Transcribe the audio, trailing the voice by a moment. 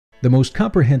The most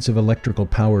comprehensive electrical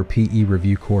power PE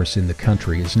review course in the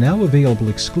country is now available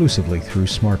exclusively through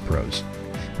SmartPros.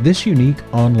 This unique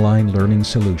online learning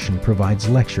solution provides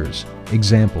lectures,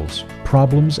 examples,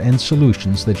 problems, and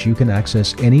solutions that you can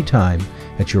access anytime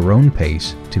at your own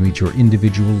pace to meet your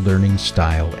individual learning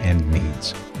style and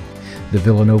needs. The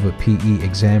Villanova PE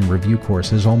exam review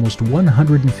course has almost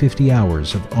 150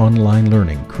 hours of online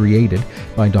learning created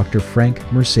by Dr.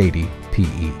 Frank Mercedes,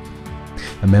 PE.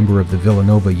 A member of the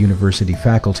Villanova University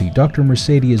faculty, Dr.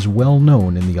 Mercedes is well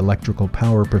known in the electrical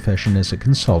power profession as a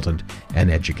consultant and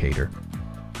educator.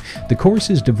 The course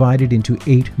is divided into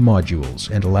 8 modules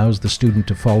and allows the student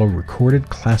to follow recorded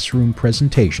classroom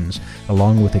presentations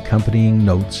along with accompanying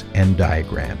notes and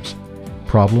diagrams.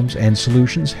 Problems and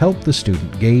solutions help the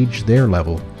student gauge their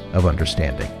level of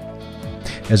understanding.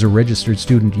 As a registered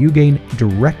student, you gain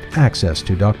direct access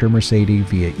to Dr. Mercedes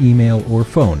via email or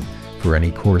phone for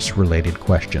any course-related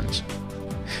questions.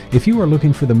 If you are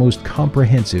looking for the most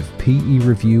comprehensive PE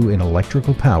review in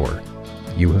electrical power,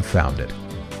 you have found it.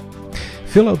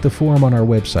 Fill out the form on our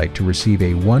website to receive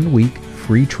a 1-week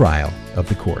free trial of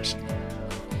the course.